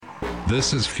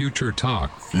This is Future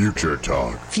Talk. Future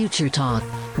Talk. Future Talk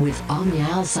with Omnia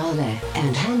Al Saleh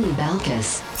and Hani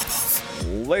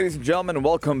Balkis. Ladies and gentlemen,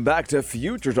 welcome back to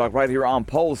Future Talk right here on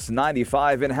Pulse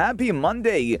 95. And happy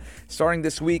Monday. Starting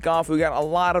this week off, we got a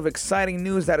lot of exciting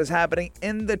news that is happening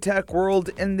in the tech world,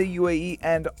 in the UAE,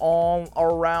 and all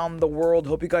around the world.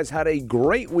 Hope you guys had a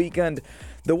great weekend.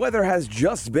 The weather has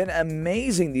just been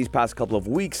amazing these past couple of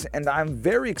weeks, and I'm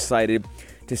very excited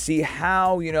to see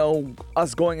how,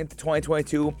 us going into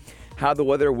 2022, how the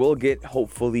weather will get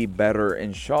hopefully better,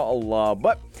 inshallah.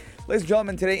 But ladies and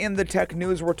gentlemen, today in the tech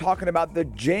news, we're talking about the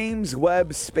James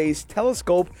Webb Space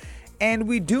Telescope, and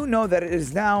we do know that it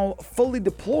is now fully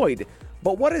deployed.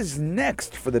 But what is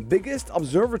next for the biggest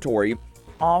observatory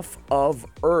off of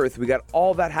Earth? We got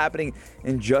all that happening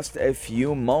in just a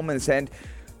few moments. And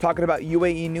talking about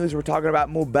UAE news, we're talking about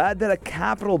Mubadala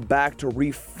Capital-backed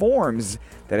reforms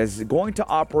that is going to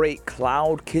operate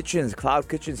cloud kitchens. Cloud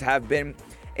kitchens have been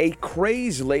a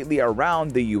craze lately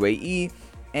around the UAE,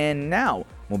 and now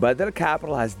Mubadala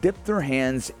Capital has dipped their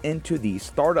hands into these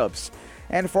startups.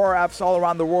 And for our Apps All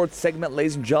Around the World segment,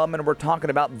 ladies and gentlemen, we're talking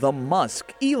about Elon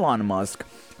Musk,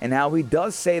 and how he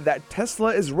does say that Tesla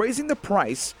is raising the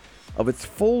price of its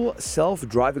full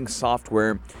self-driving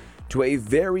software to a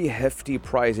very hefty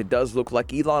price. It does look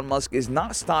like Elon Musk is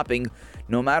not stopping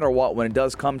no matter what when it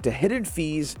does come to hidden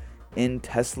fees in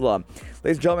Tesla.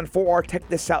 Ladies and gentlemen, for our Tech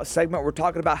This Out segment, we're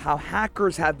talking about how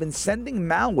hackers have been sending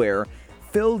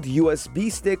malware-filled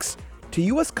USB sticks to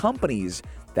U.S. companies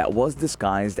that was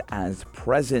disguised as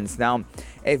presents. Now,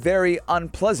 a very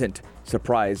unpleasant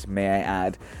surprise, may I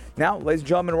add. Now, ladies and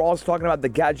gentlemen, we're also talking about the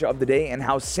gadget of the day and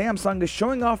how Samsung is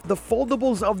showing off the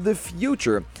foldables of the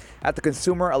future at the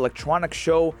Consumer Electronics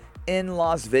Show in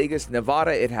Las Vegas,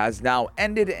 Nevada. It has now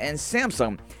ended, and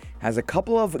Samsung has a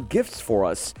couple of gifts for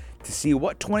us to see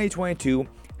what 2022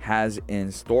 has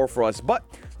in store for us. But,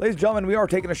 ladies and gentlemen, we are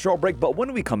taking a short break, but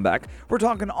when we come back, we're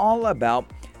talking all about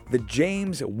the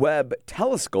James Webb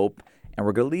Telescope, and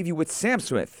we're going to leave you with Sam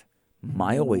Smith,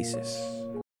 My Oasis.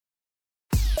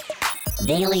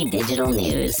 Daily digital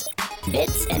news.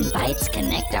 Bits and bytes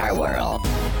connect our world.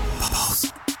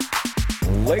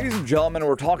 Ladies and gentlemen,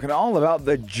 we're talking all about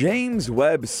the James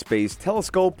Webb Space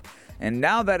Telescope, and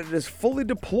now that it is fully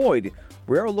deployed,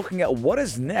 we are looking at what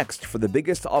is next for the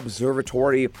biggest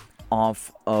observatory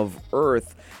off of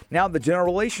Earth. Now, the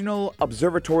Generational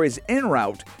Observatory is en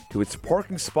route to its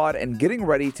parking spot and getting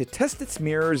ready to test its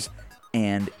mirrors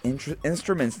and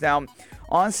instruments. Now,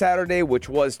 on Saturday, which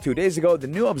was 2 days ago, the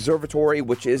new observatory,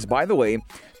 which is, by the way,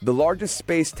 the largest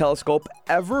space telescope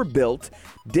ever built,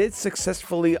 did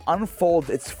successfully unfold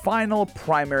its final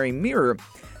primary mirror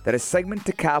that is segmented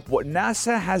to cap what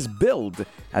NASA has billed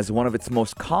as one of its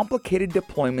most complicated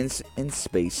deployments in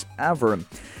space ever.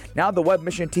 Now, the Webb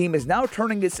mission team is now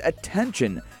turning its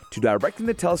attention to directing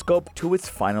the telescope to its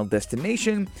final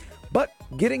destination, but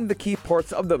getting the key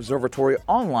parts of the observatory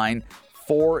online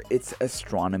for its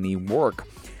astronomy work.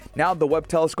 Now, the Webb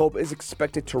telescope is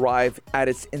expected to arrive at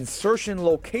its insertion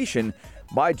location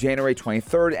by January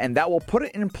 23rd, and that will put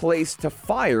it in place to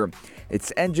fire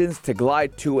its engines to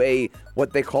glide to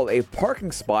what they call a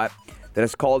parking spot that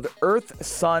is called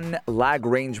Earth-Sun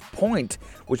Lagrange Point,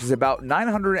 which is about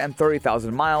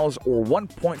 930,000 miles or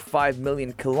 1.5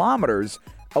 million kilometers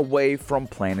away from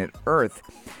planet Earth.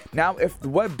 Now, if the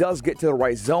Webb does get to the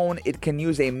right zone, it can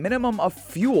use a minimum of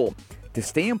fuel to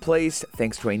stay in place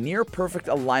thanks to a near-perfect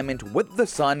alignment with the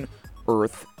Sun,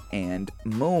 Earth, and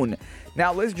Moon.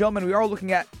 Now, ladies and gentlemen, we are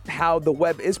looking at how the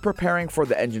Webb is preparing for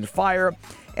the engine fire,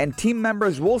 and team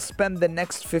members will spend the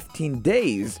next 15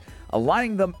 days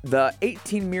aligning the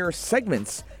 18 mirror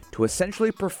segments to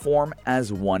essentially perform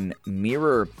as one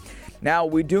mirror. Now,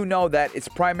 we do know that its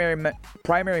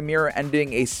primary mirror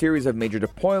ending a series of major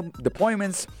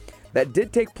deployments that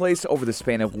did take place over the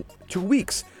span of 2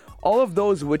 weeks, all of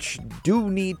those which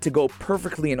do need to go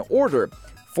perfectly in order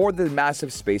for the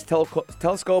massive space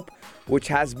telescope, which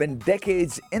has been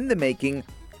decades in the making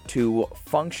to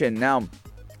function. Now,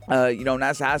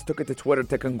 NASA has took it to Twitter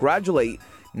to congratulate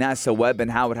NASA Webb and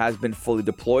how it has been fully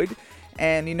deployed.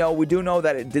 And, we do know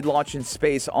that it did launch in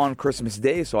space on Christmas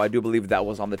Day, so I do believe that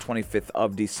was on the 25th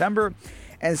of December.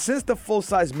 And since the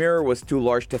full-size mirror was too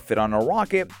large to fit on a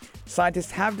rocket,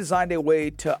 scientists have designed a way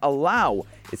to allow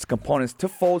its components to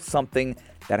fold, something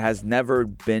that has never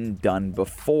been done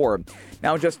before.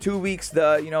 Now, in just 2 weeks,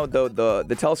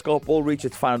 the telescope will reach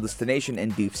its final destination in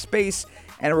deep space,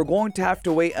 and we're going to have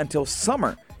to wait until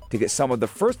summer to get some of the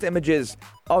first images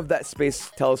of that space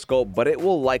telescope, but it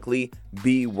will likely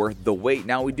be worth the wait.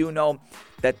 Now, we do know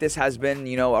that this has been,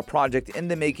 a project in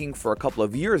the making for a couple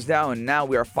of years now, and now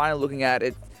we are finally looking at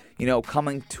it,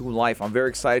 coming to life. I'm very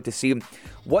excited to see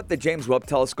what the James Webb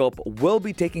Telescope will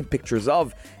be taking pictures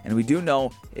of, and we do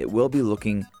know it will be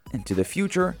looking into the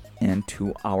future and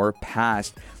to our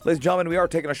past. Ladies and gentlemen, we are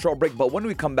taking a short break, but when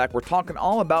we come back, we're talking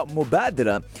all about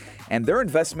Mubadala and their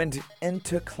investment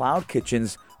into cloud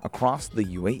kitchens across the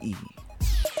UAE.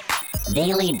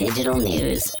 Daily digital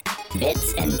news.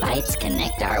 Bits and bytes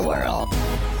connect our world.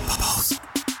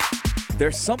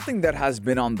 There's something that has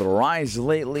been on the rise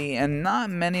lately, and not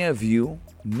many of you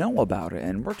know about it.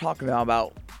 And we're talking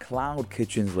about cloud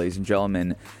kitchens, ladies and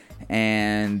gentlemen.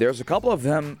 And there's a couple of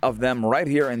them right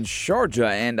here in Sharjah,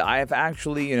 and I have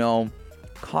actually,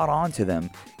 caught on to them.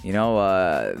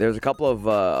 There's a couple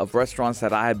of restaurants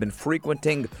that I have been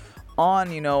frequenting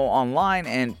online,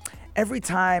 and every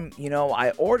time,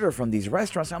 I order from these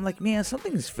restaurants, I'm like, man,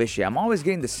 something's fishy. I'm always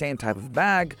getting the same type of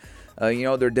bag.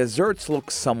 Their desserts look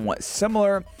somewhat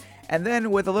similar. And then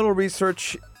with a little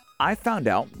research, I found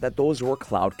out that those were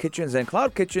cloud kitchens. And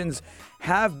cloud kitchens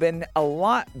have been a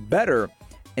lot better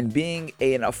in being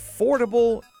an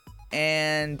affordable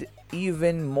and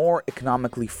even more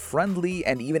economically friendly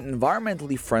and even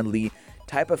environmentally friendly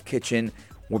type of kitchen,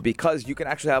 because you can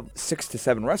actually have 6 to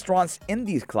 7 restaurants in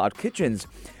these cloud kitchens.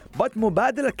 But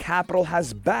Mubadala Capital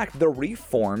has backed the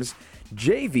Reforms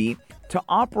JV to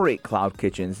operate cloud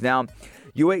kitchens. Now,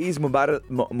 UAE's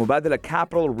Mubadala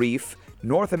Capital Reef,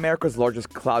 North America's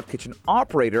largest cloud kitchen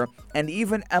operator, and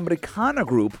even Americana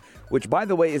Group, which by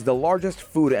the way is the largest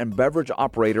food and beverage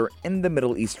operator in the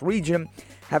Middle East region,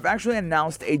 have actually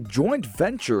announced a joint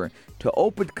venture to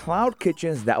open cloud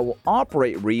kitchens that will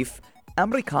operate Reef,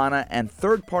 Americana, and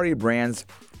third-party brands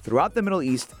throughout the Middle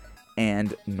East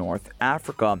and North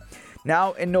Africa.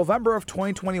 Now, in November of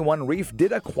 2021, Reef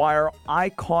did acquire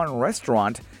Icon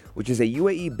Restaurant, which is a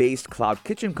UAE-based cloud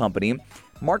kitchen company,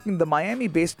 marking the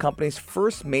Miami-based company's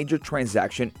first major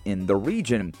transaction in the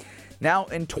region. Now,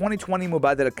 in 2020,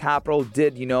 Mubadala Capital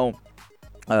did,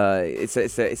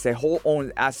 it's a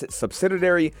whole-owned asset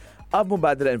subsidiary of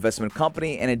Mubadala Investment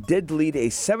Company, and it did lead a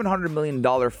 $700 million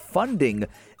funding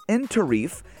into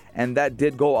Reef, and that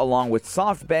did go along with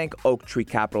SoftBank, Oaktree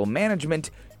Capital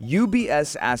Management,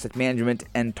 UBS Asset Management,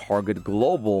 and Target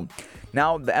Global.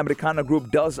 Now, the Americana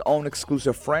Group does own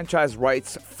exclusive franchise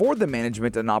rights for the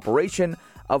management and operation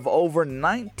of over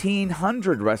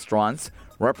 1,900 restaurants,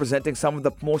 representing some of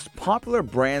the most popular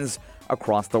brands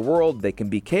across the world. They can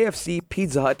be KFC,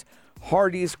 Pizza Hut,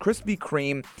 Hardee's, Krispy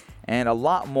Kreme, and a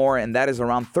lot more, and that is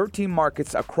around 13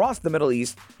 markets across the Middle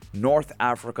East, North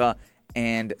Africa,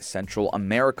 and Central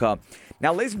America.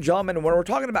 Now, ladies and gentlemen, when we're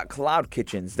talking about cloud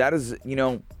kitchens, that is,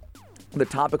 the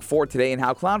topic for today, and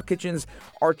how cloud kitchens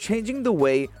are changing the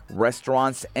way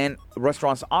restaurants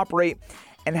operate,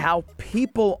 and how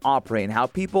people operate, and how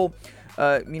people,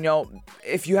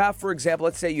 if you have, for example,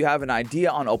 let's say you have an idea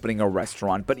on opening a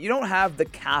restaurant, but you don't have the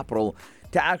capital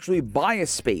to actually buy a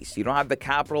space. You don't have the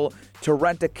capital to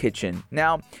rent a kitchen.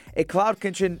 Now, a cloud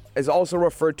kitchen is also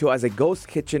referred to as a ghost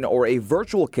kitchen or a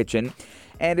virtual kitchen,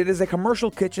 and it is a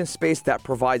commercial kitchen space that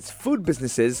provides food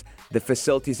businesses the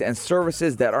facilities and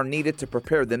services that are needed to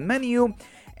prepare the menu.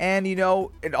 And,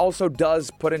 it also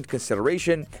does put into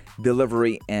consideration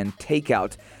delivery and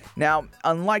takeout. Now,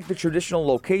 unlike the traditional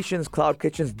locations, cloud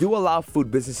kitchens do allow food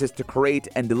businesses to create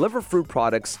and deliver food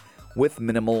products with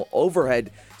minimal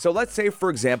overhead. So let's say, for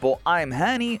example, I'm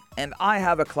Hani and I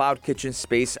have a cloud kitchen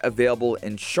space available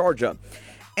in Sharjah.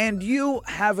 And you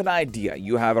have an idea.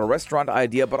 You have a restaurant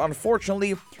idea, but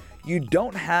unfortunately, you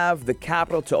don't have the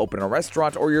capital to open a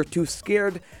restaurant, or you're too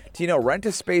scared to, rent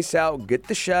a space out, get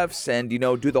the chefs, and,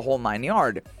 do the whole 9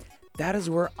 yard. That is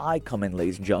where I come in,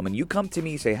 ladies and gentlemen. You come to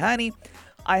me, you say, Hani,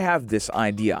 I have this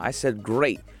idea. I said,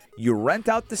 great. You rent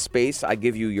out the space. I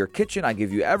give you your kitchen. I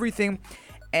give you everything.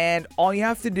 And all you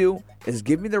have to do is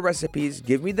give me the recipes,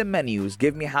 give me the menus,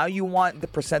 give me how you want the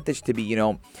percentage to be,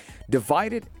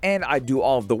 divided, and I do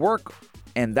all of the work,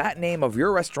 and that name of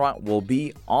your restaurant will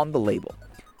be on the label.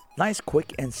 Nice,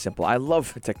 quick, and simple. I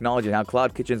love technology and how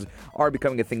cloud kitchens are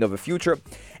becoming a thing of the future.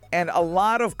 And a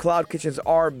lot of cloud kitchens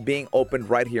are being opened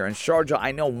right here in Sharjah.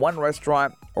 I know one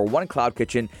restaurant or one cloud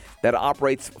kitchen that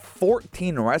operates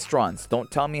 14 restaurants. Don't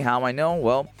tell me how I know.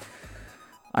 Well,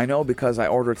 I know because I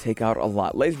order takeout a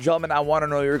lot. Ladies and gentlemen, I want to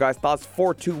know your guys' thoughts.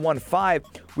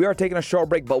 4215. We are taking a short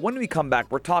break, but when we come back,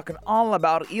 we're talking all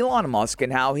about Elon Musk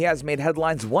and how he has made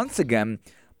headlines once again,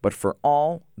 but for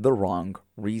all the wrong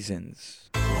reasons.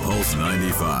 Pulse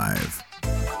 95.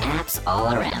 Apps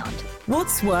all around.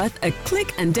 What's worth a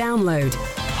click and download?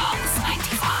 Pulse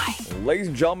 95. Ladies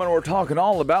and gentlemen, we're talking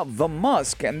all about the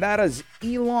Musk, and that is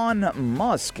Elon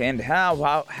Musk, and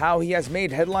how he has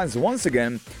made headlines once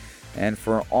again. and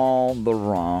for all the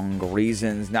wrong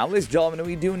reasons. Now, ladies and gentlemen,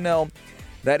 we do know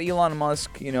that Elon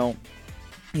Musk,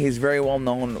 he's very well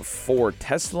known for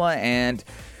Tesla, and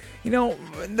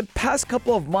in the past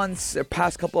couple of months,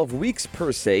 past couple of weeks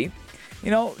per se,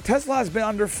 Tesla has been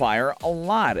under fire a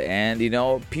lot, and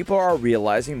people are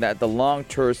realizing that the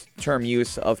long-term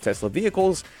use of Tesla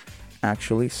vehicles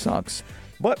actually sucks.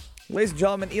 But ladies and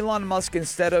gentlemen, Elon Musk,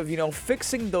 instead of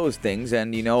fixing those things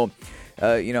and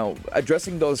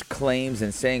addressing those claims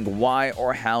and saying why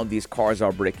or how these cars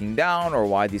are breaking down or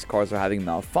why these cars are having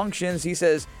malfunctions, he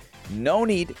says, no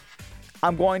need.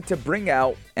 I'm going to bring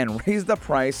out and raise the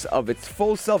price of its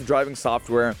full self-driving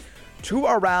software to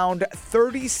around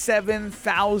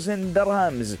 37,000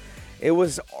 dirhams. It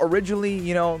was originally,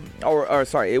 it was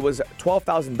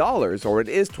 $12,000, or it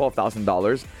is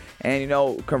 $12,000.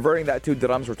 And, converting that to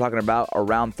dirhams, we're talking about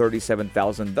around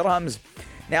 37,000 dirhams.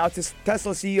 Now,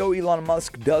 Tesla CEO Elon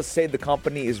Musk does say the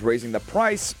company is raising the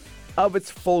price of its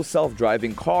full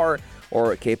self-driving car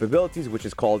or capabilities, which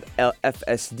is called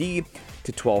FSD,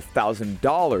 to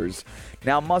 $12,000.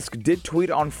 Now, Musk did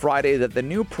tweet on Friday that the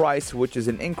new price, which is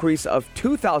an increase of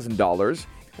 $2,000,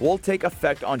 will take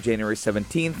effect on January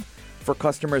 17th for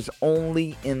customers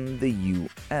only in the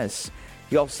U.S.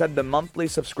 He also said the monthly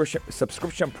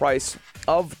subscription price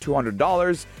of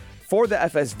 $200 for the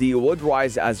FSD would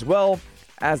rise as well,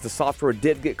 as the software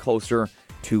did get closer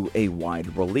to a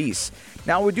wide release.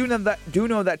 Now, we do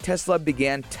know that Tesla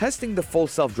began testing the full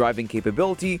self-driving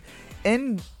capability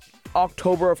in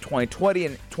October of 2020,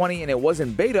 and it was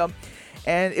in beta,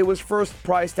 and it was first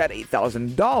priced at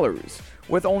 $8,000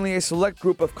 with only a select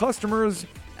group of customers,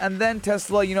 and then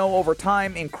Tesla, over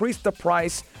time increased the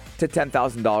price to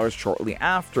 $10,000 shortly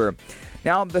after.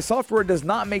 Now, the software does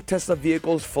not make Tesla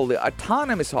vehicles fully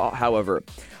autonomous, however,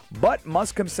 but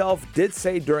Musk himself did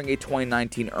say during a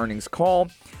 2019 earnings call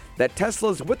that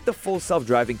Teslas with the full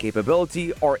self-driving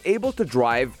capability are able to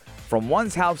drive from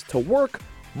one's house to work,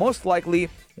 most likely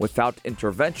without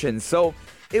intervention. So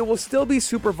it will still be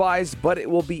supervised, but it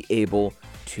will be able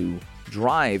to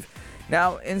drive.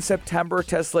 Now, in September,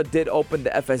 Tesla did open the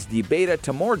FSD beta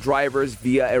to more drivers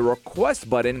via a request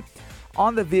button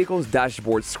on the vehicle's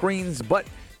dashboard screens. But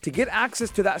to get access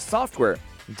to that software,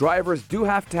 drivers do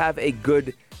have to have a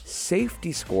good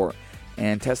safety score.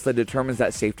 And Tesla determines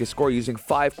that safety score using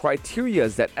 5 criteria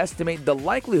that estimate the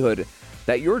likelihood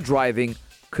that your driving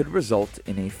could result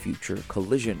in a future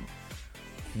collision.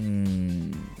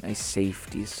 A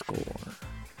safety score.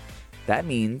 That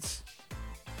means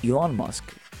Elon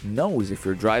Musk knows if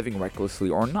you're driving recklessly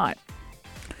or not.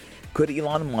 Could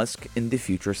Elon Musk in the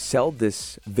future sell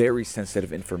this very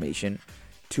sensitive information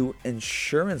to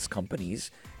insurance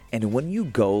companies? And when you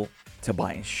go to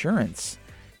buy insurance,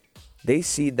 they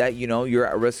see that, you're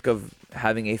at risk of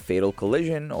having a fatal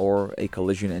collision or a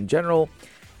collision in general,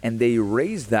 and they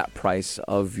raise that price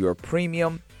of your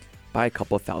premium by a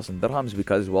couple of thousand dirhams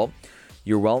because,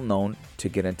 you're well known to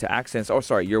get into accidents.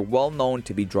 You're well known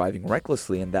to be driving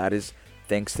recklessly, and that is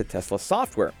thanks to Tesla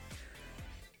software.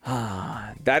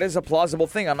 That is a plausible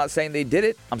thing. I'm not saying they did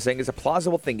it. I'm saying it's a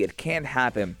plausible thing. It can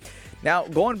happen. Now,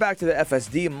 going back to the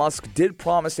FSD, Musk did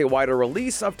promise a wider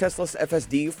release of Tesla's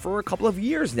FSD for a couple of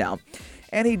years now.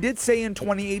 And he did say in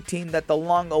 2018 that the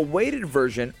long-awaited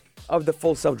version of the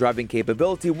full self-driving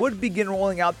capability would begin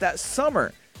rolling out that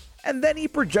summer. And then he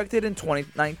projected in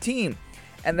 2019.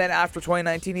 And then after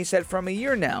 2019, he said from a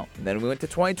year now. And then we went to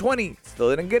 2020,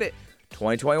 still didn't get it.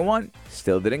 2021,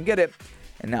 still didn't get it.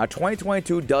 And now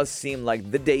 2022 does seem like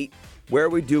the date where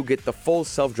we do get the full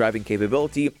self-driving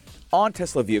capability on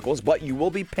Tesla vehicles, but you will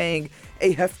be paying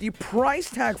a hefty price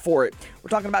tag for it. We're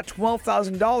talking about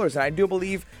 $12,000, and I do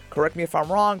believe, correct me if I'm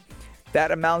wrong,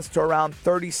 that amounts to around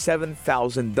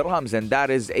 37,000 dirhams, and that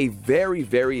is a very,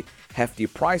 very hefty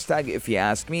price tag, if you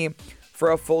ask me,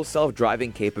 for a full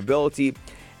self-driving capability.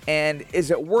 And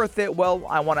is it worth it? Well,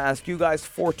 I want to ask you guys,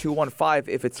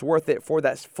 4215, if it's worth it for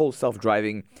that full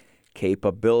self-driving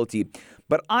capability.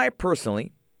 But I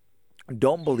personally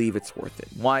don't believe it's worth it.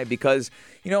 Why? Because,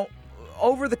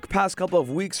 over the past couple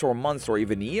of weeks or months or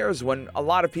even years, when a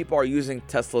lot of people are using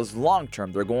Teslas long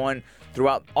term, they're going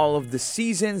throughout all of the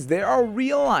seasons, they are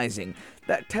realizing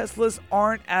that Teslas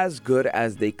aren't as good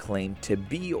as they claim to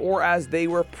be or as they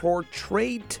were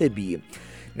portrayed to be.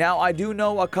 Now, I do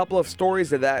know a couple of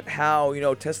stories of that, how,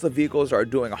 Tesla vehicles are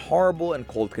doing horrible in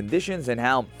cold conditions and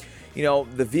how,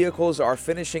 the vehicles are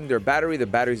finishing their battery. The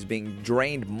battery is being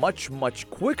drained much, much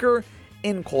quicker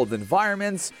in cold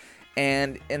environments.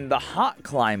 And in the hot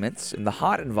climates, in the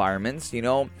hot environments,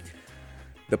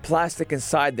 the plastic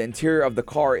inside the interior of the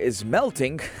car is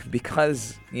melting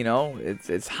because,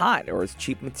 it's hot or it's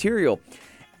cheap material.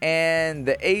 and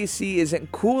the AC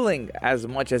isn't cooling as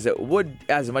much as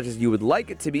you would like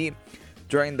it to be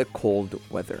during the cold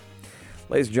weather.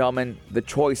 Ladies and gentlemen, the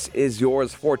choice is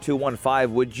yours.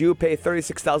 4215. Would you pay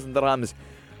 36,000 dirhams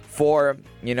for,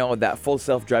 that full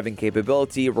self-driving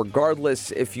capability,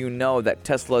 regardless if you know that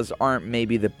Teslas aren't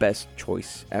maybe the best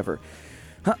choice ever?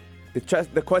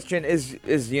 The question is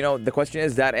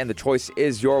that, and the choice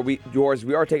is yours.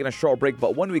 We are taking a short break,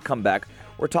 but when we come back,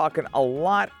 we're talking a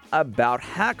lot about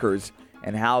hackers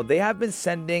and how they have been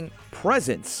sending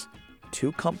presents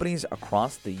to companies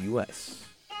across the U.S.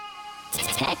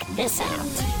 Check this out.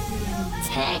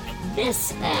 Check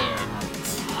this out.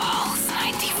 Pulse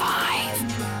 95.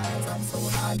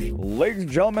 Ladies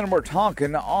and gentlemen, we're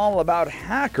talking all about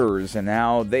hackers and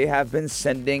how they have been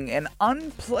sending an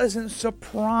unpleasant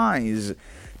surprise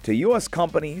to U.S.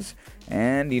 companies.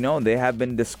 And, they have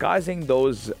been disguising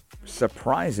those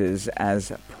surprises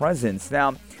as presents.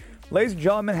 Now, ladies and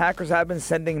gentlemen, hackers have been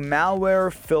sending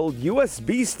malware-filled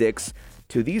USB sticks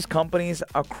to these companies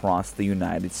across the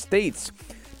United States.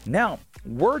 Now,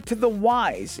 word to the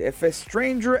wise, if a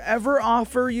stranger ever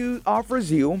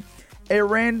offers you a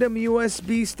random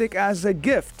USB stick as a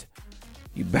gift,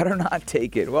 you better not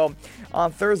take it. Well,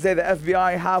 on Thursday, the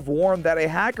FBI have warned that a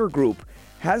hacker group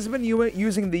has been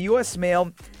using the U.S.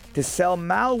 mail to sell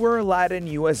malware-laden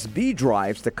USB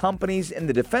drives to companies in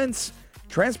the defense,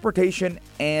 transportation,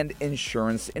 and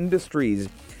insurance industries.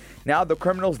 Now, the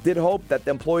criminals did hope that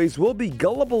the employees will be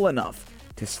gullible enough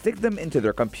to stick them into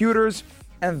their computers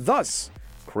and thus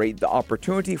create the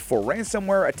opportunity for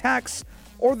ransomware attacks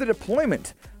or the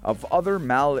deployment of other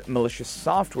malicious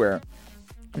software.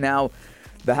 Now,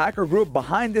 the hacker group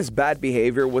behind this bad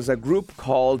behavior was a group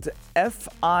called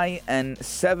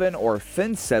FIN7 or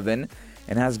FIN7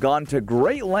 and has gone to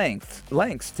great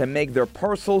lengths to make their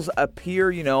parcels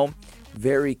appear,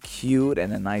 very cute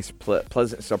and a nice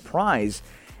pleasant surprise.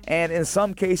 And in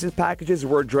some cases, packages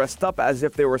were dressed up as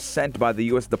if they were sent by the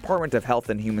U.S. Department of Health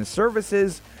and Human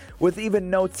Services, with even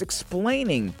notes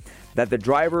explaining that the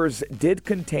drivers did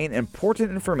contain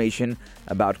important information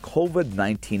about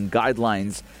COVID-19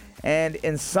 guidelines. And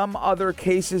in some other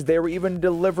cases, they were even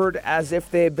delivered as if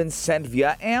they had been sent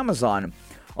via Amazon,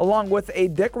 along with a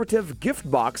decorative gift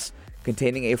box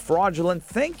containing a fraudulent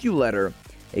thank you letter,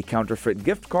 a counterfeit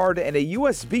gift card, and a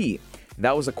USB.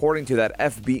 That was according to that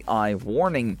FBI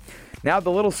warning. Now,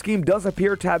 the little scheme does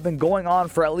appear to have been going on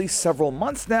for at least several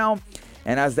months now.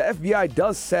 And as the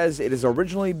FBI says, it is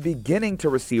originally beginning to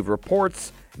receive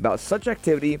reports about such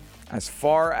activity as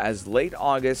far as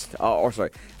last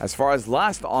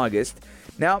August.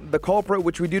 Now, the culprit,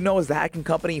 which we do know is the hacking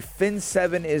company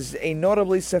FIN7, is a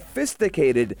notably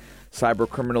sophisticated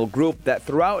cybercriminal group that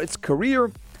throughout its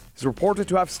career is reported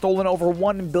to have stolen over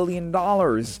 $1 billion.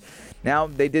 Now,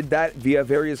 they did that via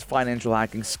various financial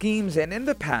hacking schemes, and in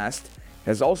the past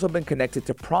has also been connected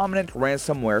to prominent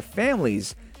ransomware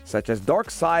families such as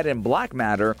DarkSide and Black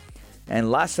Matter.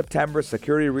 And last September,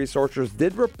 security researchers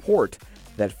did report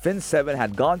that FIN7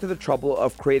 had gone to the trouble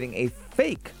of creating a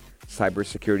fake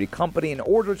cybersecurity company in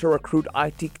order to recruit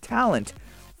IT talent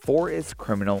for its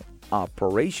criminal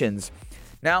operations.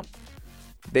 Now,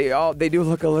 they do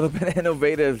look a little bit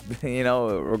innovative,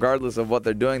 regardless of what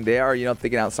they're doing. They are,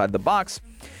 thinking outside the box.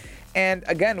 And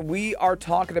again, we are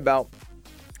talking about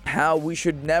how we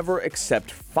should never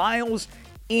accept files,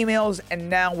 emails, and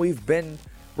now we're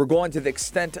going to the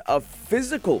extent of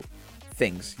physical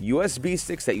things. USB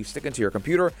sticks that you stick into your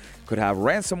computer could have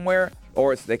ransomware,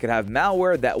 or they could have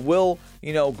malware that will,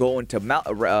 go into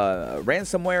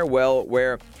ransomware. Well,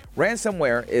 where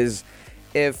ransomware is,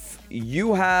 if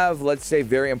you have, let's say,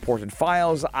 very important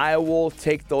files, I will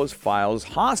take those files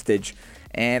hostage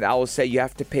and I will say you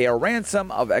have to pay a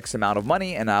ransom of X amount of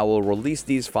money and I will release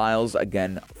these files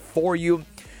again for you.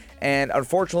 And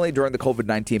unfortunately, during the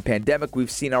COVID-19 pandemic, we've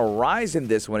seen a rise in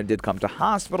this when it did come to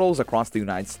hospitals across the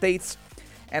United States.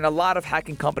 And a lot of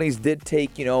hacking companies did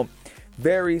take,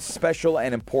 very special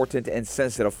and important and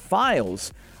sensitive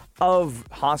files of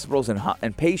hospitals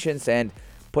and patients and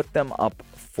put them up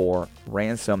for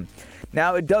ransom.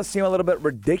 Now, it does seem a little bit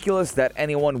ridiculous that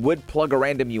anyone would plug a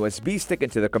random USB stick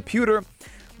into their computer,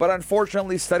 but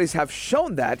unfortunately, studies have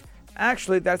shown that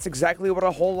actually that's exactly what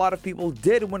a whole lot of people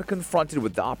did when confronted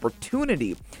with the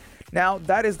opportunity. Now,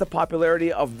 that is the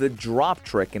popularity of the drop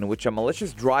trick, in which a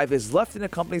malicious drive is left in a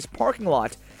company's parking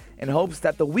lot in hopes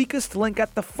that the weakest link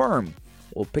at the firm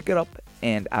will pick it up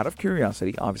and, out of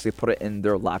curiosity, obviously put it in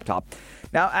their laptop.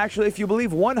 Now, actually, if you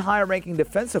believe one high-ranking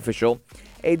defense official,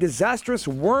 a disastrous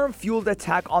worm-fueled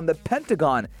attack on the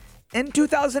Pentagon in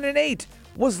 2008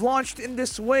 was launched in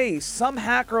this way. Some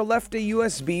hacker left a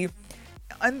USB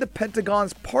in the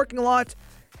Pentagon's parking lot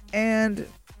and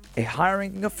a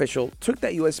high-ranking official took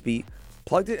that USB,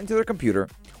 plugged it into their computer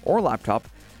or laptop,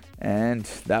 and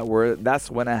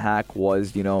that's when a hack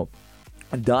was,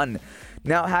 done.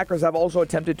 Now, hackers have also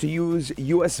attempted to use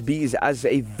USBs as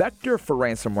a vector for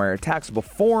ransomware attacks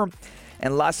before,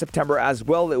 and last September as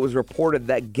well, it was reported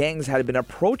that gangs had been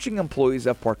approaching employees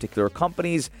of particular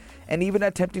companies and even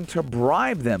attempting to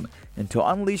bribe them into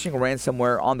unleashing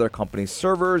ransomware on their company's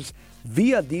servers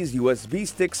via these USB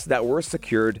sticks that were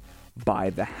secured by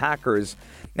the hackers.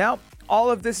 Now, all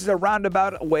of this is a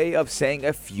roundabout way of saying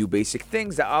a few basic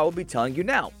things that I will be telling you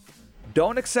now.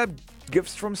 Don't accept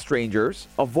gifts from strangers,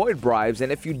 avoid bribes,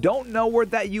 and if you don't know where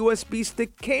that USB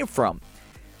stick came from,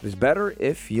 it's better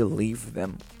if you leave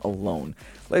them alone.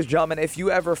 Ladies and gentlemen, if you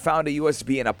ever found a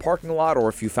USB in a parking lot, or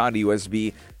if you found a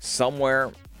USB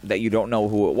somewhere that you don't know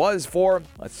who it was for,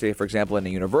 let's say, for example, in a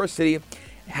university,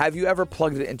 have you ever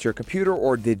plugged it into your computer,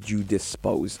 or did you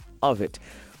dispose of it?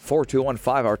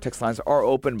 4215, our text lines are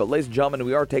open, but ladies and gentlemen,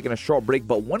 we are taking a short break,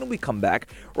 but when we come back,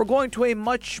 we're going to a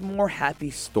much more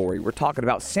happy story. We're talking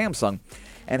about Samsung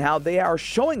and how they are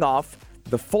showing off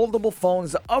the foldable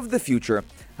phones of the future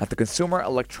at the Consumer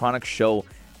Electronics Show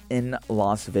in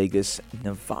Las Vegas,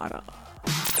 Nevada.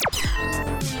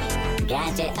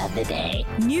 Gadget of the day.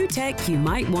 New tech you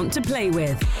might want to play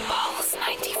with. Pulse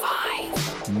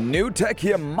 95. New tech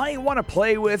you might want to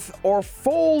play with, or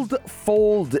fold,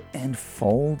 and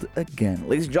fold again.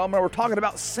 Ladies and gentlemen, we're talking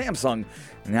about Samsung.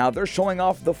 Now they're showing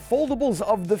off the foldables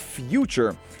of the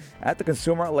future at the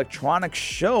Consumer Electronics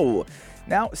Show.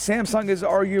 Now, Samsung is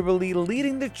arguably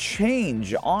leading the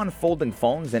change on folding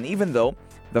phones, and even though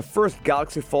the first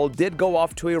Galaxy Fold did go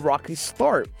off to a rocky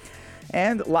start,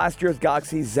 and last year's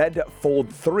Galaxy Z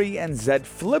Fold 3 and Z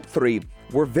Flip 3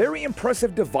 were very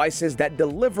impressive devices that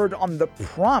delivered on the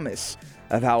promise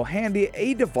of how handy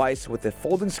a device with a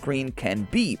folding screen can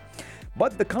be.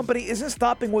 But the company isn't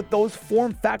stopping with those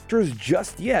form factors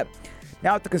just yet.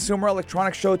 Now, at the Consumer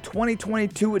Electronics Show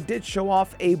 2022, it did show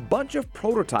off a bunch of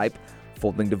prototype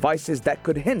folding devices that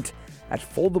could hint at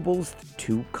foldables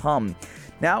to come.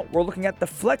 Now, we're looking at the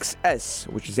Flex S,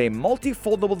 which is a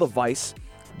multi-foldable device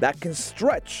that can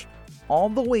stretch all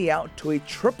the way out to a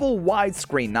triple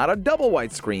widescreen, not a double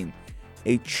widescreen,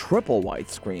 a triple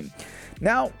widescreen.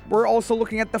 Now, we're also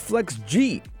looking at the Flex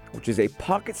G, which is a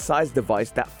pocket-sized device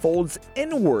that folds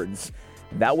inwards.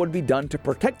 That would be done to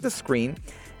protect the screen,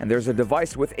 and there's a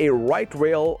device with a right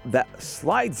rail that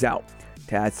slides out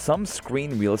to add some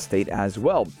screen real estate as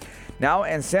well. Now,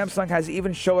 and Samsung has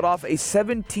even showed off a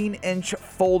 17-inch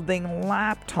folding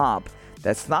laptop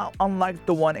that's not unlike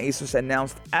the one Asus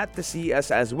announced at the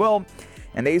CES as well,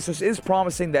 and Asus is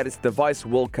promising that its device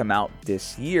will come out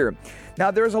this year. Now,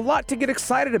 there's a lot to get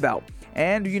excited about,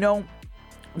 and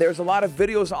there's a lot of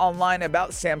videos online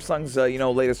about Samsung's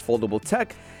latest foldable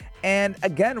tech, and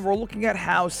again, we're looking at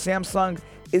how Samsung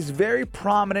is very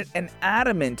prominent and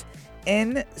adamant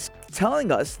in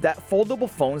telling us that foldable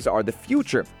phones are the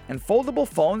future. And foldable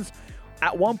phones,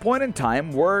 at one point in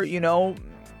time, were,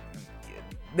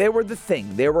 they were the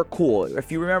thing. They were cool.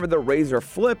 If you remember the Razr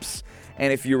flips,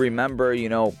 and if you remember,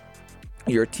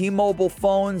 your T-Mobile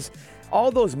phones,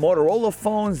 all those Motorola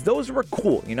phones, those were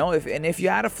cool, if you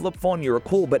had a flip phone, you were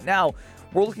cool. But now,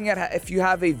 we're looking at if you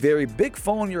have a very big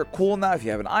phone, you're cool now. If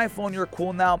you have an iPhone, you're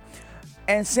cool now.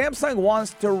 And Samsung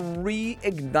wants to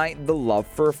reignite the love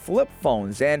for flip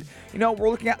phones. And, we're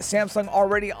looking at Samsung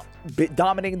already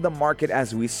dominating the market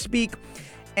as we speak.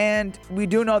 And we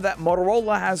do know that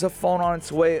Motorola has a phone on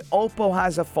its way. Oppo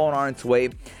has a phone on its way.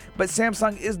 But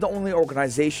Samsung is the only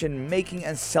organization making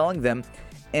and selling them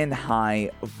in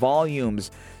high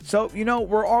volumes. So, we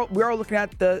are looking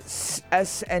at the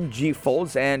S and G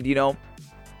folds. And,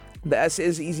 the S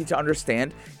is easy to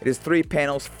understand. It is 3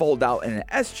 panels fold out in an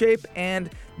S shape, and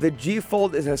the G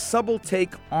Fold is a subtle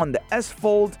take on the S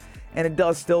Fold, and it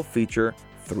does still feature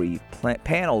 3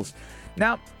 panels.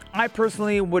 Now, I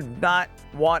personally would not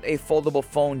want a foldable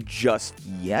phone just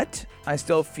yet. I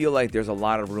still feel like there's a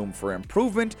lot of room for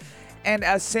improvement, and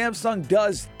as Samsung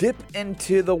does dip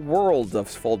into the world of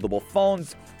foldable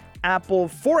phones, Apple,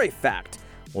 for a fact,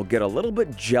 will get a little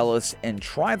bit jealous and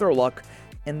try their luck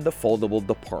in the foldable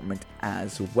department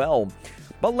as well.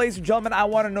 But ladies and gentlemen, I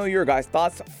want to know your guys'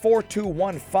 thoughts.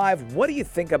 4215, what do you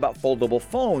think about foldable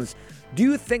phones? Do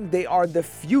you think they are the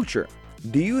future?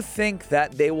 Do you think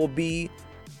that they will be,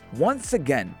 once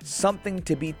again, something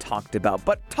to be talked about?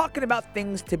 But talking about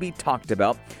things to be talked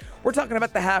about, we're talking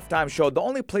about the halftime show, the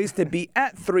only place to be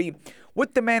at 3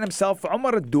 with the man himself,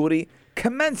 Omar Duri,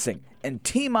 commencing in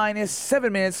T-minus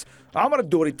 7 minutes. Amar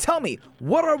Dori, tell me,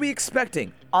 what are we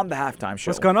expecting on the halftime show?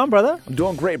 What's going on, brother? I'm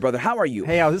doing great, brother. How are you?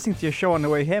 Hey, I was listening to your show on the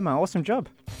way here, man. Awesome job.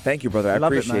 Thank you, brother. I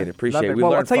Love appreciate man. it. Appreciate Love it. We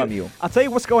Well, learned from you. I'll tell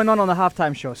you what's going on the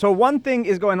halftime show. So one thing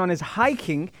is going on is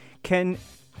hiking can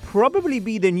probably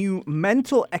be the new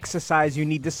mental exercise you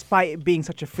need despite it being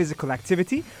such a physical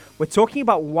activity. We're talking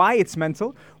about why it's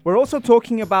mental. We're also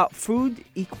talking about food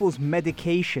equals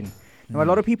medication. Now, a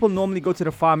lot of people normally go to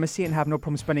the pharmacy and have no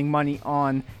problem spending money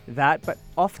on that, but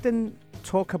often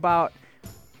talk about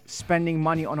spending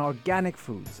money on organic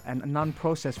foods and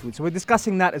non-processed foods. So we're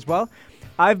discussing that as well.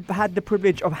 I've had the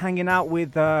privilege of hanging out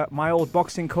with my old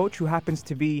boxing coach, who happens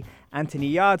to be Anthony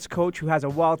Yard's coach, who has a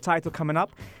world title coming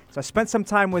up. So I spent some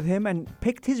time with him and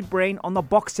picked his brain on the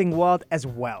boxing world as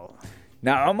well.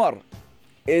 Now, Omar,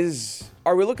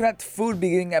 are we looking at food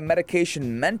being a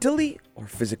medication mentally or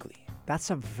physically? That's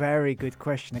a very good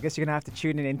question. I guess you're going to have to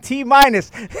tune in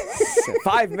T-minus.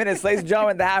 5 minutes, ladies and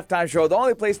gentlemen, the halftime show. The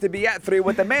only place to be at 3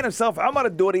 with the man himself, Amar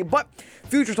Dori. But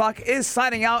Future Talk is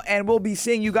signing out, and we'll be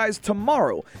seeing you guys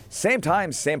tomorrow. Same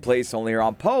time, same place, only here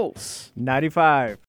on Pulse 95.